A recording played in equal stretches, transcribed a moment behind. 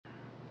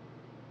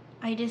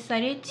I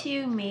decided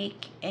to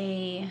make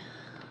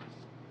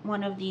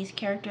one of these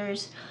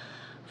characters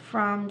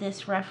from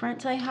this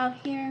reference I have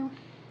here.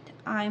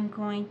 I'm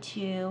going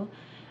to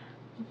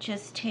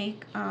just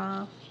take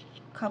a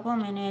couple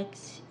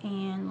minutes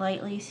and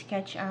lightly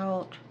sketch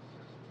out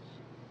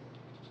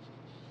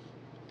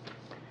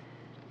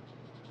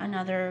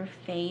another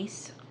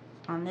face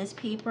on this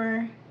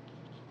paper,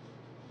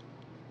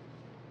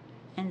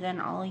 and then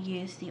I'll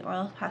use the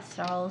oil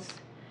pastels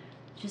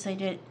just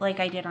like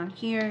I did on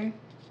here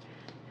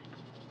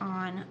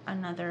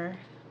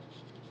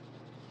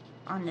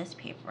on this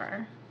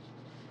paper.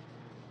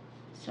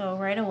 So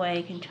right away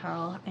I can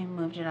tell I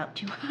moved it up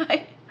too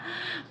high,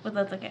 but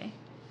that's okay.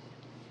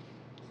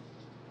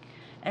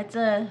 It's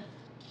a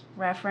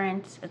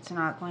reference, it's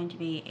not going to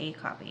be a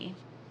copy.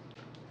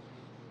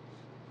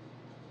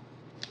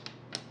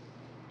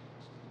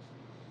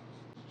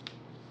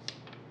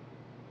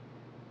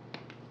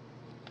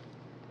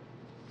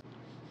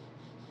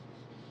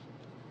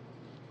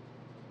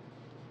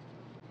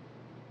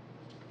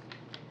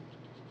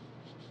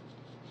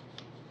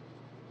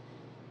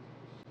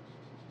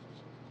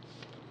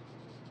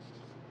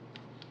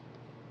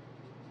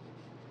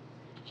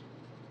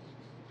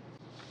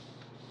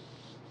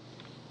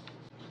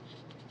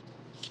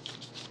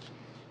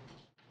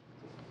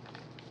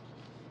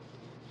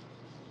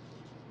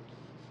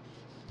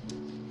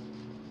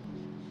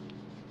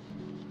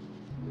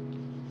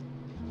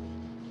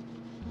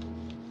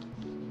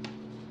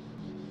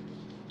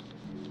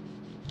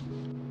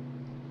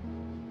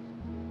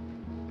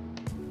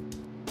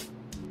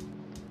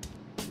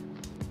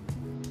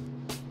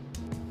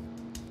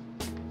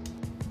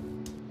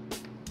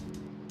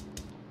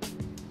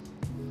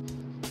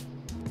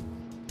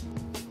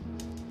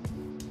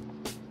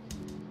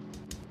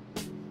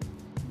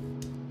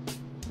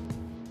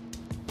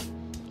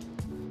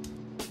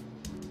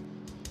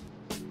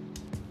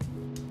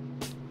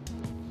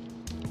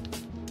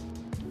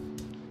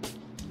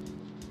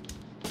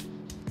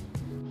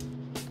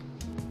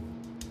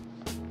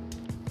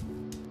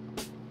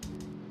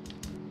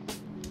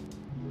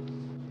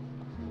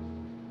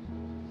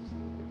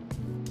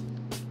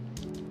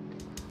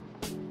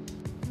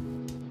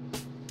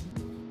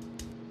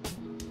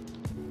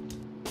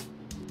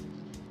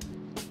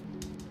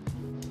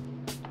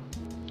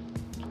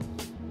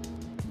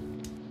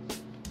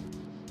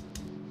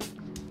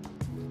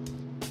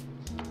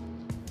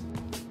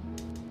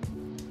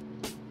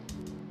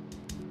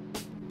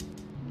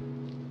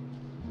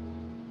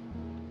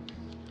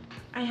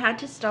 I had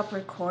to stop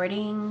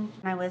recording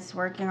when I was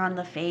working on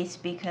the face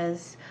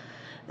because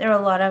there were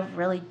a lot of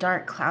really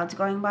dark clouds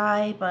going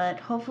by, but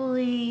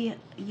hopefully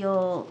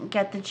you'll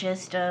get the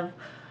gist of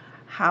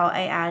how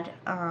I add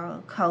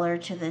color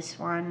to this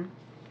one.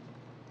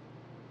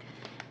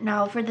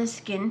 Now for the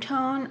skin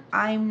tone,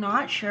 I'm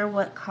not sure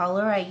what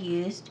color I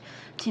used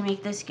to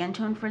make the skin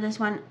tone for this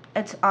one.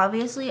 It's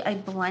obviously I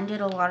blended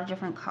a lot of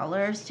different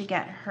colors to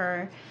get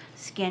her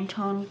skin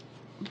tone,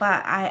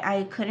 but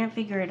I couldn't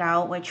figure it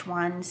out which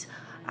ones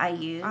I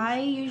use. I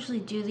usually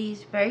do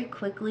these very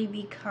quickly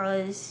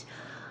because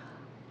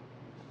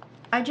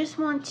I just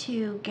want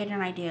to get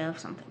an idea of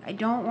something. I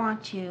don't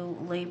want to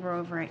labor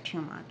over it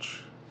too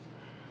much.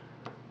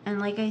 And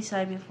like I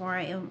said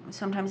before,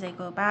 sometimes I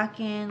go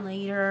back in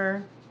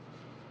later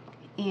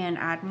and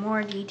add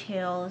more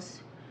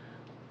details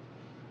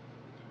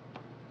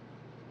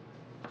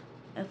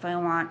if I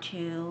want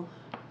to.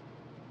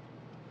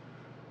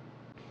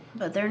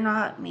 But they're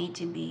not made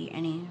to be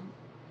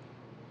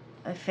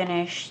a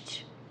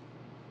finished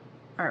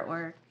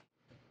artwork.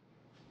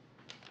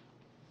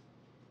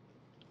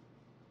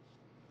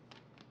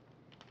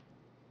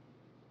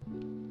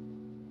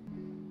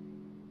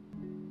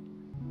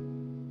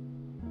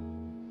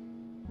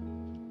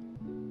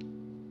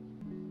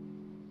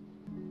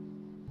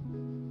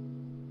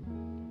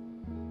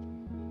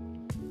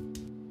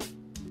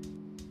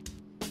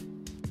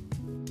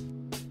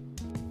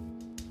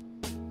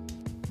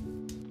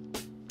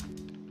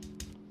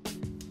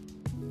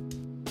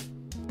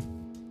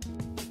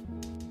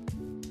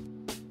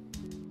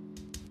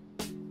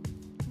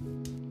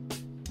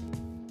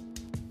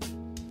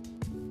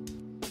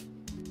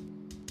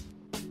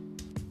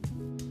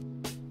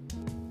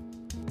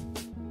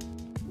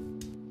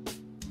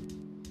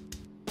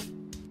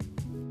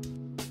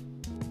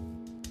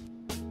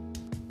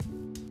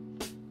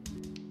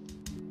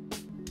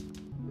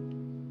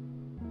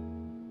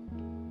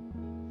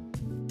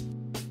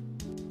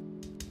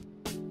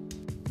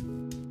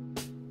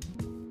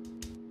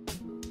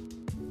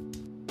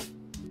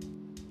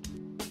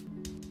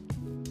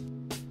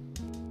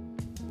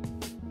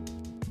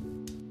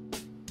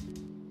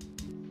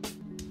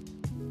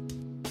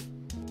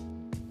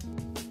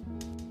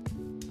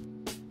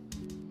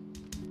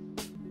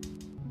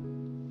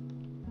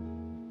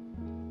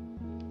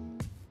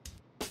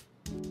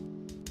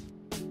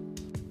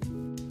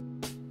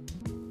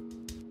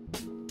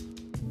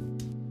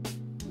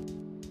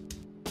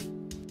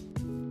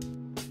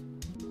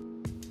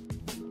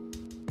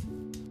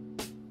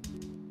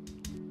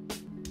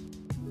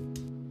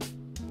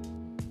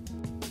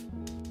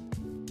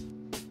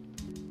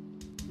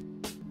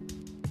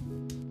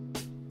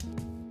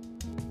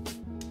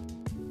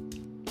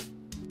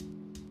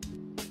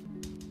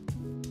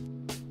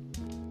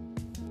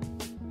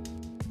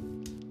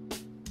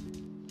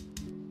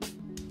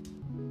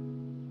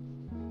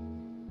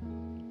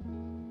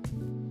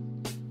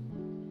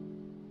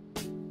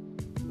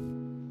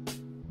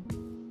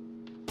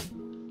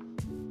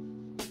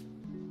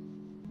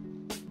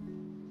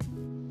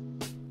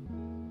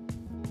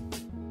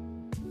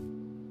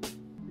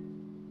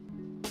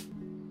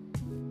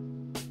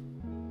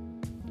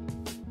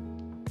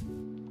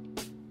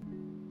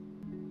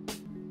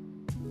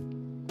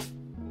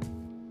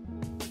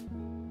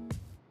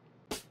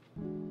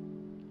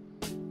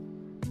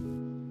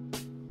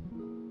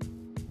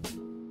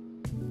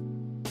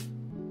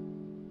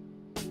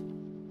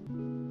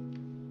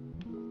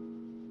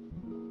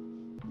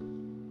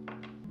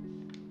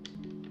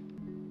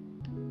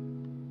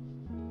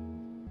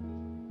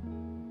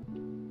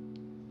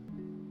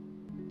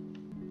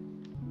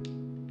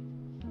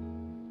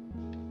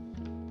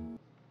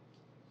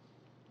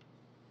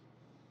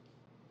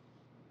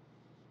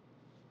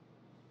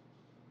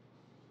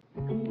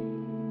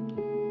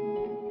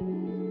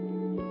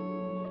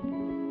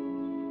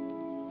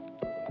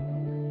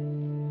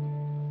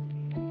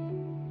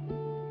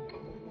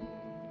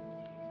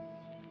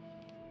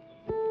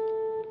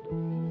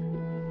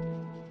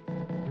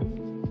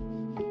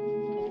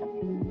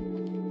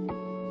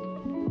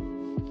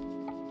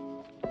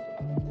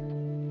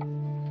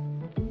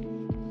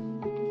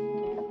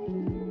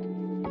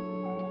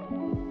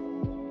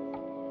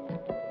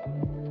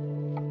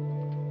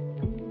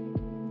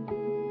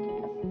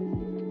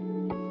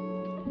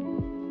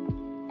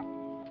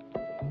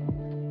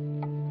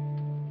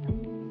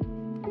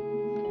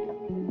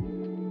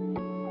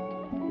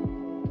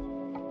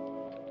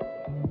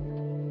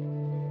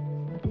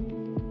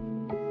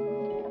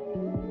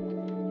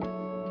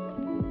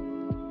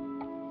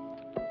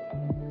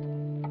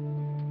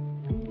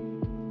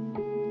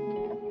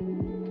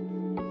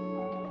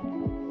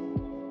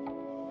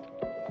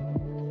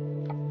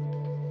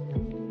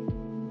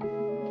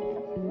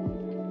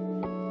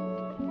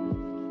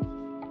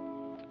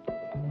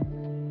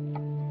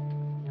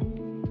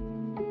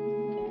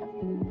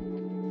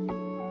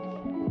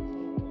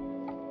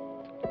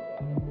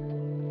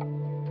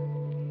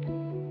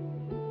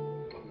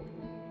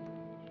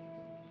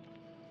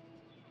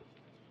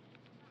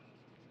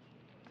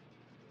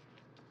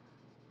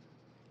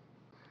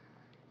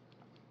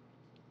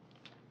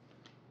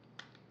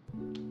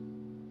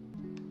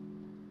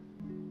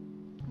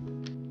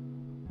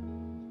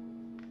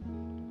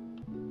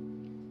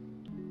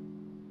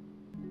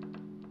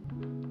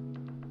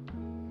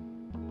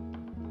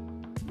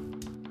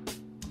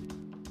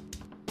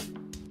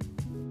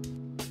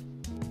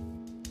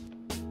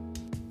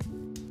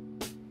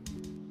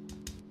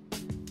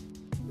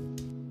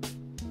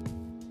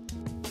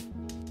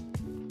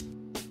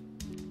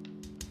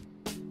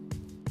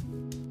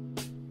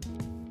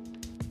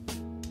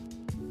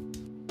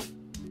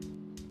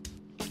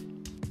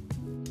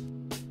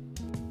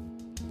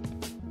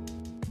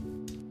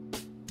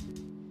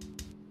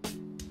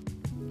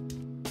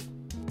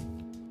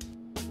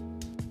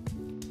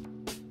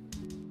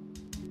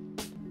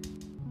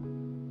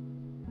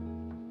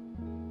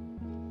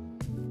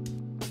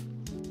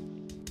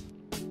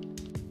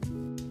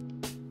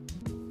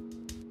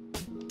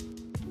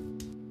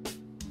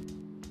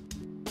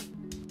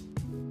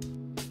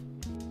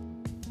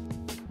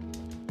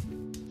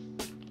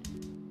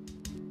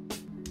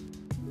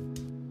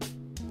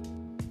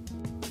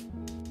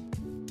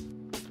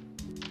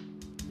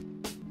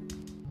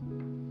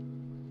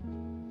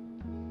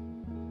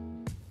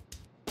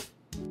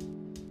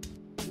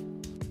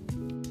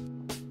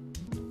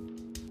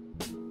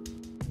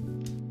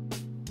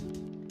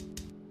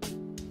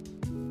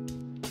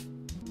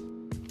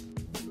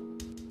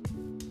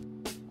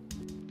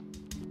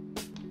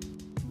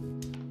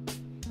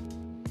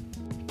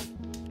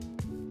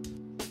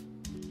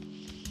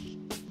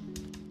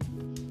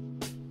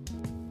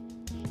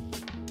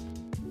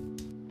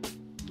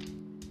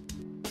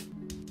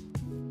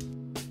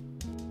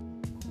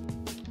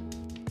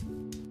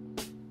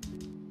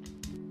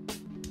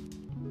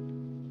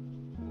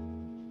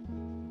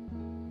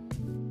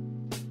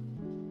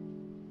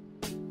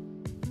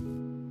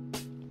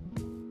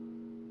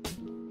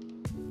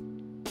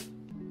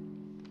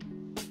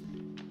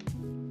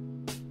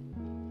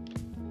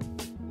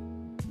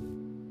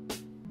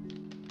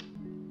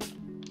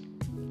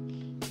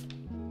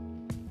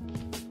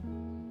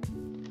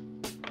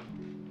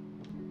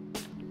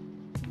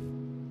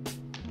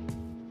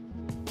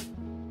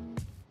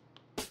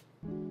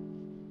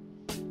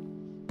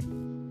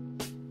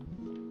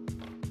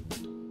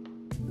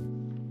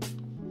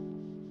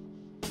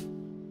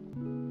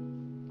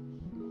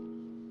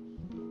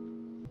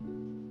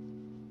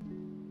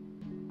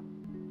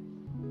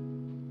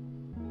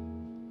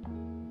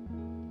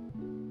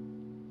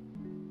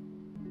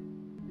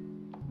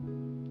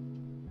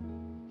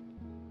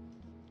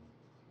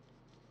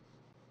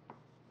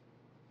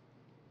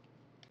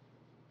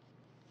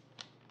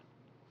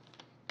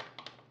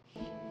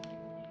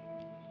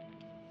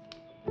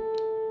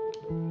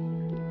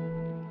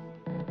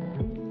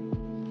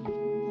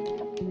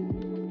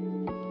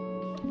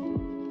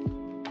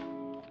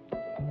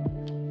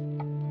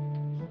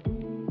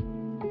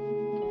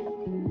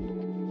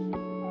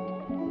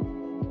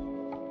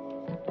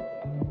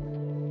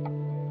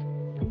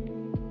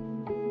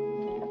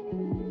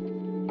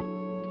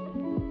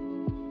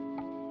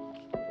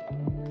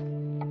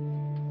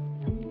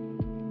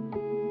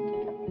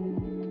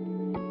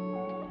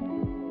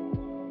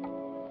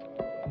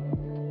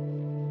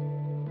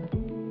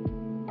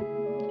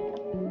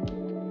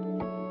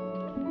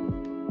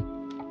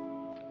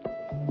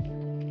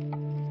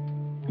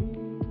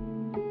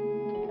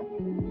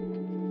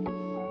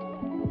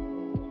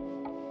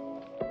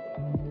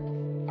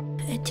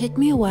 It took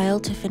me a while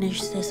to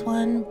finish this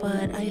one,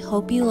 but I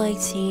hope you like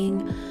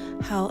seeing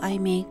how I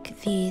make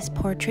these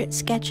portrait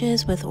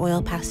sketches with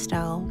oil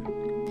pastel.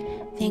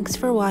 Thanks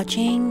for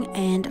watching,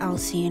 and I'll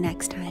see you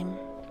next time.